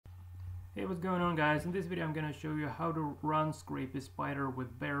Hey, what's going on, guys? In this video I'm gonna show you how to run SCRAPY Spider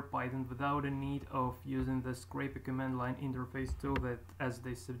with bare Python without a need of using the SCRAPY command line interface tool that as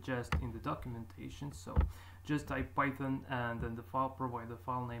they suggest in the documentation. So just type Python and then the file, provide the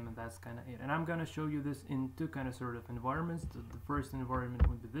file name, and that's kind of it. And I'm gonna show you this in two kind of sort of environments. The first environment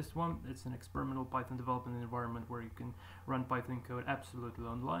would be this one. It's an experimental Python development environment where you can run Python code absolutely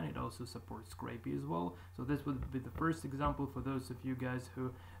online. It also supports SCRAPY as well. So this would be the first example for those of you guys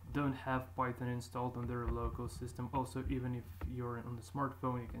who don't have Python installed on their local system. Also, even if you're on the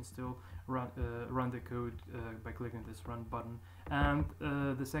smartphone, you can still run the code by clicking this run button. And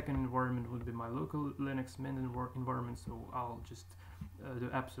the second environment would be my local Linux Mint environment, so I'll just do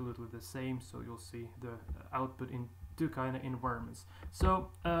absolutely the same, so you'll see the output in two kind of environments.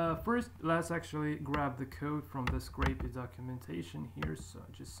 So first, let's actually grab the code from the SCRAPY documentation here. So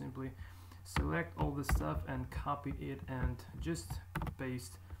just simply select all the stuff and copy it and just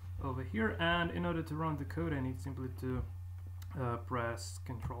paste over here. And in order to run the code, I need simply to press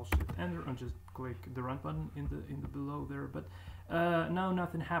Ctrl+Shift+Enter and just click the run button in the below there. But now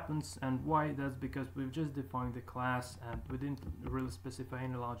nothing happens, and why? That's because we've just defined the class and we didn't really specify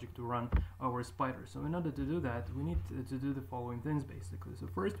any logic to run our spider. So in order to do that, we need to do the following things basically. So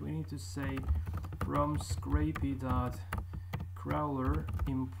first we need to say from scrapy.crawler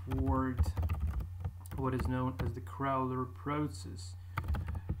import what is known as the crawler process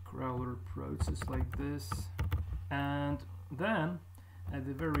like this, and then at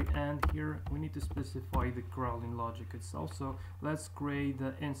the very end here we need to specify the crawling logic itself. So let's create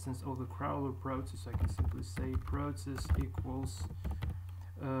the instance of the crawler process. I can simply say process equals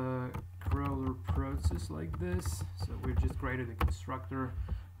crawler process like this. So we've just created a constructor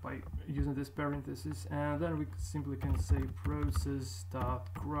by using this parenthesis, and then we simply can say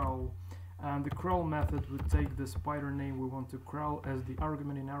process.crawl. And the crawl method would take the spider name we want to crawl as the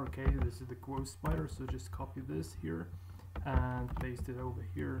argument. In our case, this is the quote spider, so just copy this here and paste it over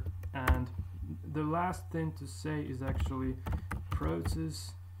here. And the last thing to say is actually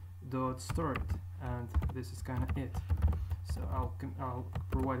process.start, and this is kind of it. So I'll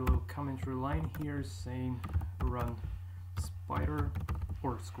provide a little commentary line here saying run spider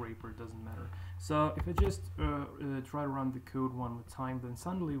or scraper, doesn't matter. So if I just try to run the code one more time, then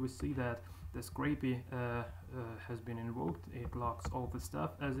suddenly we see that the SCRAPY has been invoked. It locks all the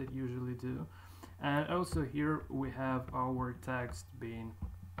stuff as it usually do, and also here we have our text being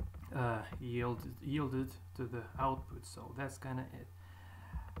yielded to the output. So that's kind of it.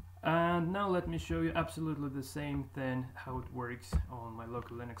 And now let me show you absolutely the same thing, how it works on my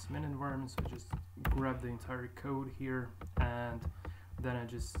local Linux Mint environment. So just grab the entire code here, and then I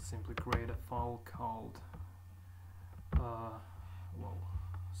just simply create a file called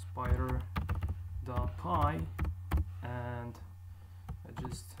spider.py, and I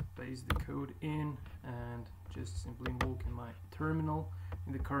just paste the code in and just simply invoke in my terminal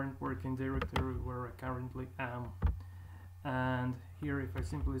in the current working directory where I currently am. And here if I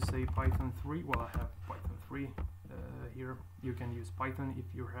simply say Python 3, well, I have Python 3 here. You can use Python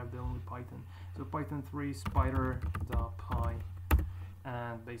if you have the only Python. So Python 3 spider.py,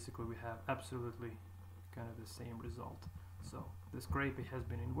 and basically we have absolutely kind of the same result. So the SCRAPY has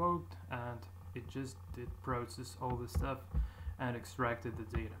been invoked, and it just did process all the stuff and extracted the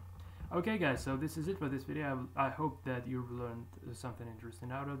data. Okay guys, so this is it for this video. I hope that you've learned something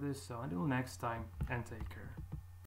interesting out of this. So until next time, and take care.